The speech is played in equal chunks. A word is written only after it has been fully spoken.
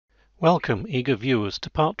Welcome, eager viewers, to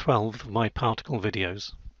part 12 of my particle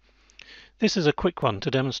videos. This is a quick one to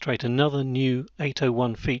demonstrate another new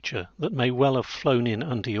 801 feature that may well have flown in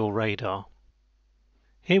under your radar.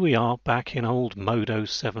 Here we are back in old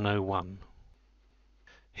MODO801.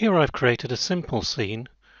 Here I've created a simple scene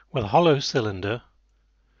with a hollow cylinder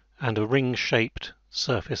and a ring-shaped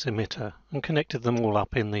surface emitter and connected them all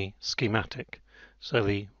up in the schematic. So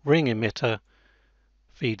the ring emitter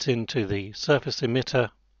feeds into the surface emitter,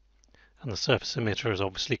 and the surface emitter is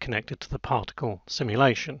obviously connected to the particle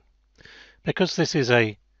simulation. Because this is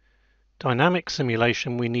a dynamic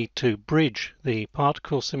simulation, we need to bridge the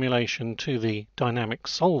particle simulation to the dynamic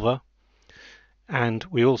solver, and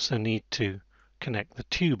we also need to connect the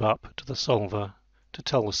tube up to the solver to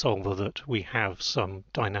tell the solver that we have some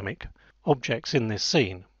dynamic objects in this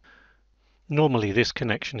scene. Normally this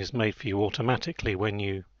connection is made for you automatically when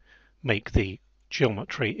you make the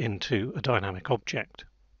geometry into a dynamic object.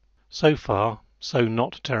 So far, so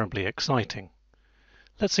not terribly exciting.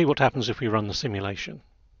 Let's see what happens if we run the simulation.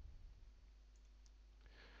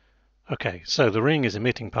 Okay, so the ring is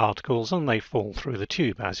emitting particles and they fall through the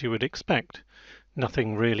tube as you would expect.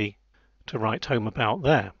 Nothing really to write home about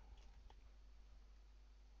there.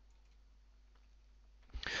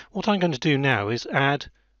 What I'm going to do now is add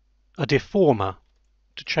a deformer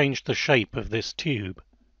to change the shape of this tube.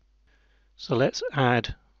 So let's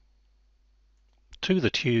add to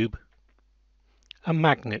the tube a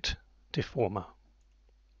magnet deformer,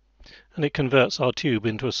 and it converts our tube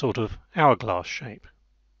into a sort of hourglass shape.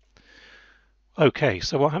 Okay,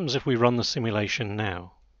 so what happens if we run the simulation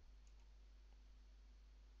now?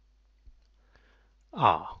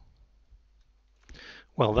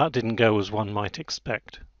 Well, that didn't go as one might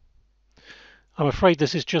expect. I'm afraid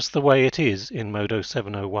this is just the way it is in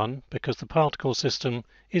MODO801 because the particle system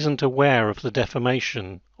isn't aware of the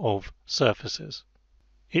deformation of surfaces.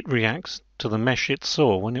 It reacts to the mesh it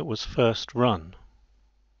saw when it was first run.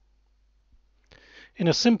 In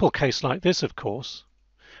a simple case like this, of course,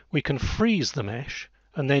 we can freeze the mesh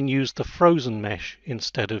and then use the frozen mesh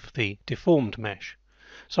instead of the deformed mesh.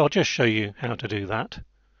 So I'll just show you how to do that.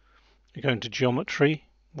 You go into Geometry,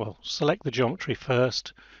 well, select the geometry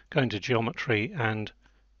first, go into Geometry and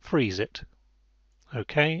freeze it.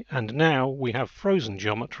 Okay, and now we have frozen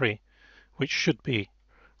geometry, which should be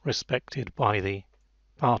respected by the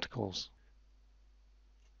particles.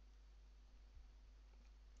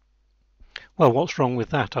 Well, what's wrong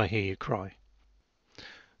with that, I hear you cry.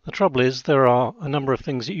 The trouble is there are a number of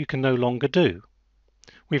things that you can no longer do.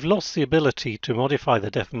 We've lost the ability to modify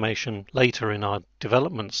the deformation later in our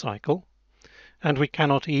development cycle, and we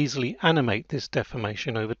cannot easily animate this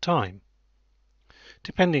deformation over time.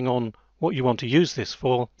 Depending on what you want to use this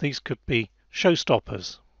for, these could be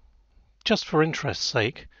showstoppers. Just for interest's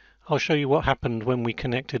sake, I'll show you what happened when we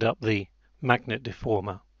connected up the magnet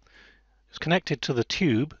deformer. It's connected to the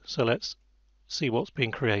tube, so let's see what's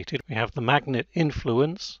being created. We have the magnet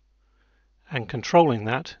influence, and controlling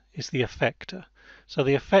that is the effector. So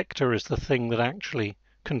the effector is the thing that actually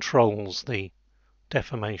controls the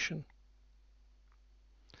deformation.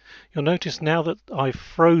 You'll notice now that I've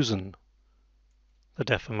frozen the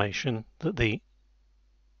deformation that the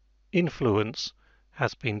influence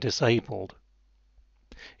has been disabled.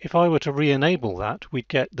 If I were to re-enable that, we'd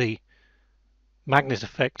get the magnet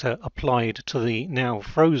effector applied to the now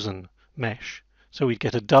frozen mesh, so we'd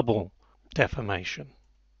get a double deformation.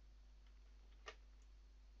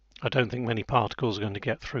 I don't think many particles are going to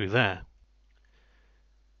get through there.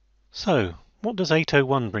 So, what does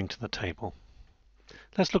 801 bring to the table?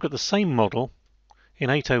 Let's look at the same model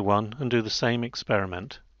in 801 and do the same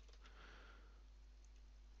experiment.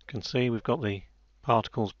 You can see we've got the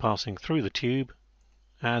particles passing through the tube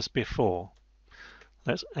as before.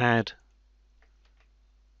 Let's add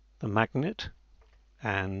the magnet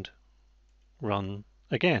and run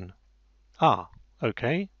again.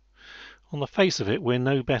 Okay. On the face of it, we're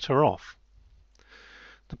no better off.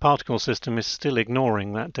 The particle system is still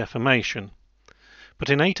ignoring that deformation.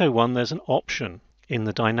 But in 801 there's an option in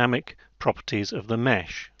the dynamic properties of the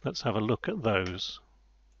mesh. Let's have a look at those.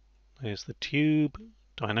 There's the tube,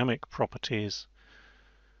 dynamic properties,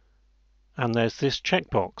 and there's this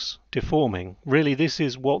checkbox, deforming. Really, this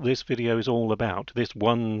is what this video is all about, this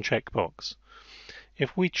one checkbox.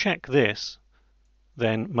 If we check this,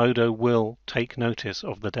 then MODO will take notice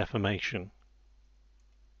of the deformation.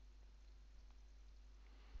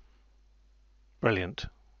 Brilliant.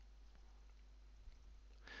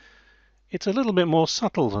 It's a little bit more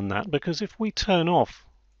subtle than that, because if we turn off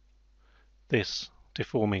this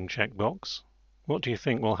deforming checkbox, what do you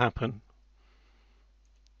think will happen?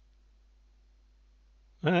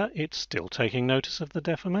 it's still taking notice of the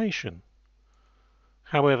deformation.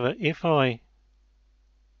 However, if I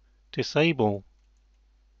disable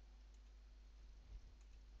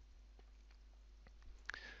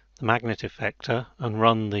the magnet effector and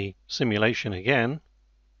run the simulation again,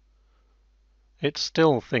 it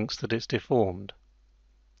still thinks that it's deformed.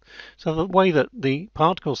 So the way that the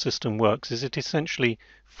particle system works is it essentially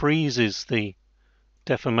freezes the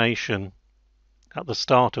deformation at the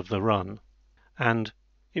start of the run, and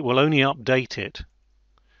it will only update it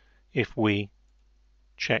if we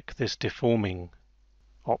check this deforming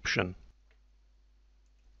option.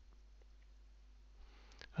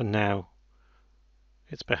 And now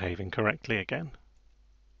it's behaving correctly again.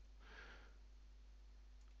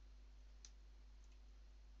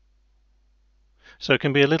 So it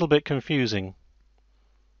can be a little bit confusing,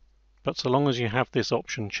 but so long as you have this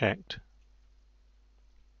option checked,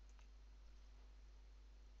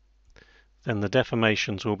 then the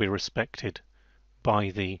deformations will be respected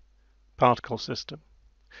by the particle system.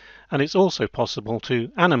 And it's also possible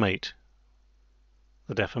to animate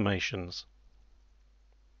the deformations.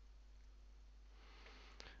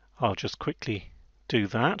 I'll just quickly do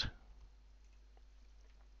that.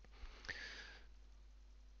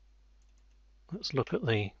 Let's look at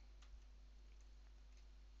the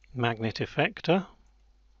magnet effector.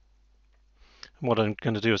 And what I'm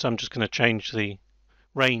going to do is I'm just going to change the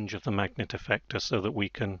range of the magnet effector so that we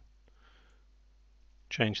can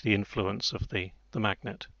change the influence of the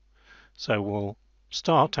magnet. So we'll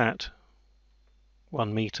start at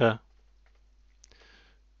 1 meter,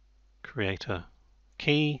 create a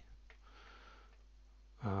key,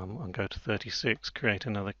 and go to 36, create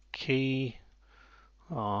another key.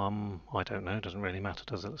 I don't know, it doesn't really matter,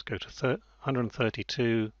 does it? Let's go to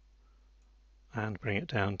 132 and bring it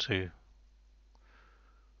down to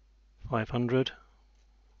 500.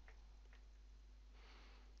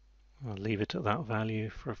 I'll leave it at that value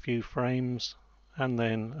for a few frames, and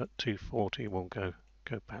then at 240 we'll go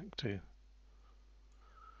back to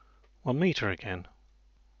 1 meter again,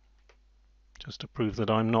 just to prove that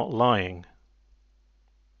I'm not lying.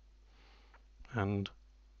 And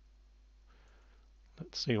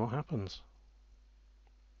let's see what happens.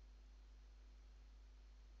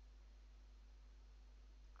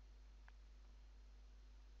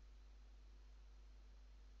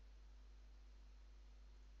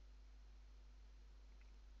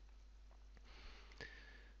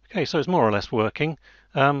 Okay, so it's more or less working.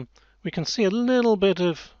 We can see a little bit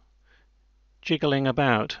of jiggling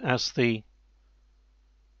about as the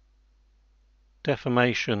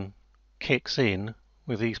deformation kicks in,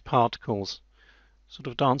 with these particles sort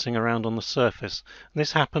of dancing around on the surface. And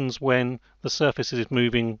this happens when the surface is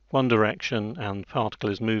moving one direction and the particle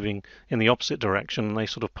is moving in the opposite direction, and they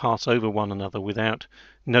sort of pass over one another without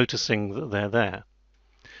noticing that they're there.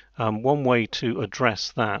 One way to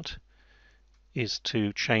address that is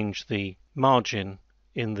to change the margin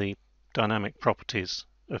in the dynamic properties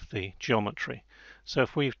of the geometry. So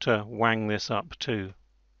if we have to wang this up to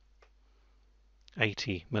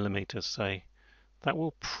 80 millimeters, say, that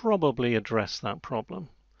will probably address that problem.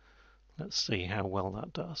 Let's see how well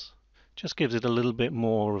that does. Just gives it a little bit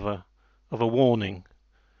more of a warning.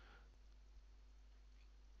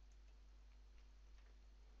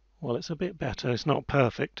 Well, it's a bit better. It's not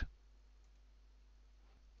perfect.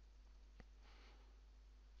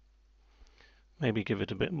 Maybe give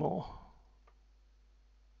it a bit more.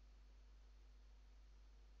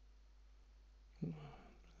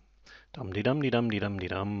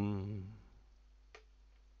 Dum-de-dum-de-dum-de-dum-de-dum.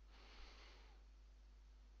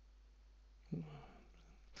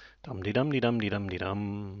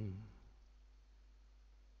 Dum-de-dum-de-dum-de-dum-de-dum.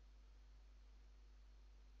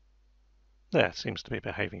 There, it seems to be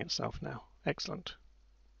behaving itself now. Excellent.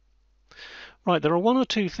 Right, there are one or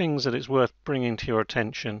two things that it's worth bringing to your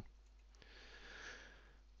attention.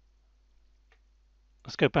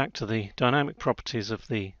 Let's go back to the dynamic properties of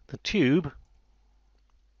the tube.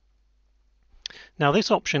 Now this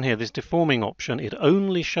option here, this deforming option, it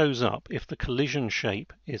only shows up if the collision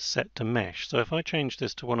shape is set to mesh. So if I change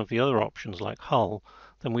this to one of the other options like hull,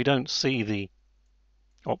 then we don't see the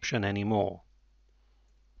option anymore.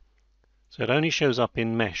 So it only shows up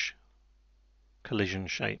in mesh collision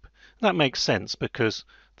shape. That makes sense because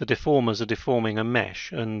the deformers are deforming a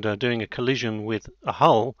mesh, and doing a collision with a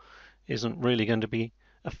hull isn't really going to be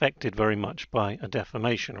affected very much by a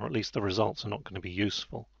deformation, or at least the results are not going to be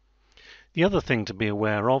useful. The other thing to be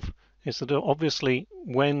aware of is that obviously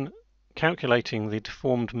when calculating the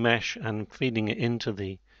deformed mesh and feeding it into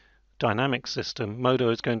the dynamic system, MODO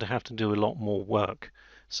is going to have to do a lot more work.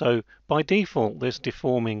 So by default, this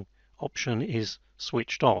deforming option is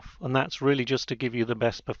switched off, and that's really just to give you the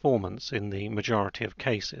best performance in the majority of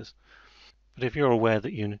cases. But if you're aware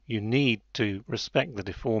that you need to respect the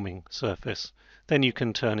deforming surface, then you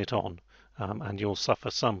can turn it on, and you'll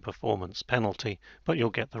suffer some performance penalty, but you'll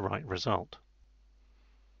get the right result.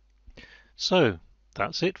 So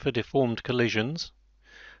that's it for deformed collisions.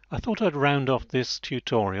 I thought I'd round off this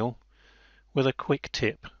tutorial with a quick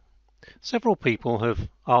tip. Several people have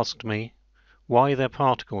asked me why their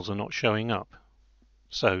particles are not showing up.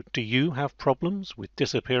 So, do you have problems with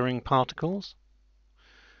disappearing particles?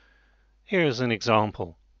 Here's an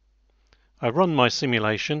example. I run my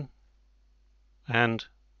simulation and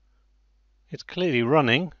it's clearly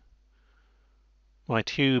running. My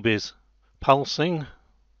tube is pulsing,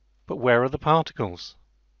 but where are the particles?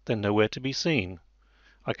 They're nowhere to be seen.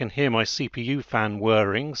 I can hear my CPU fan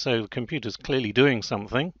whirring, so the computer's clearly doing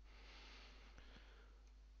something.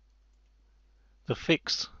 The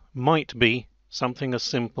fix might be something as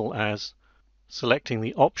simple as selecting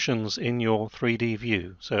the options in your 3D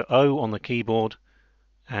view. So O on the keyboard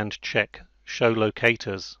and check Show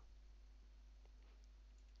Locators.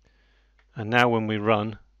 And now when we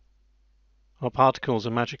run, our particles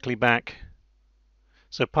are magically back.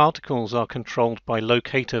 So particles are controlled by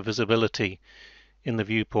locator visibility in the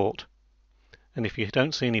viewport. And if you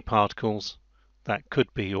don't see any particles, that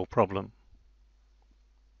could be your problem.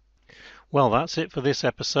 Well, that's it for this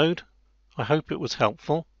episode. I hope it was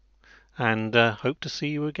helpful, and hope to see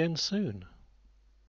you again soon.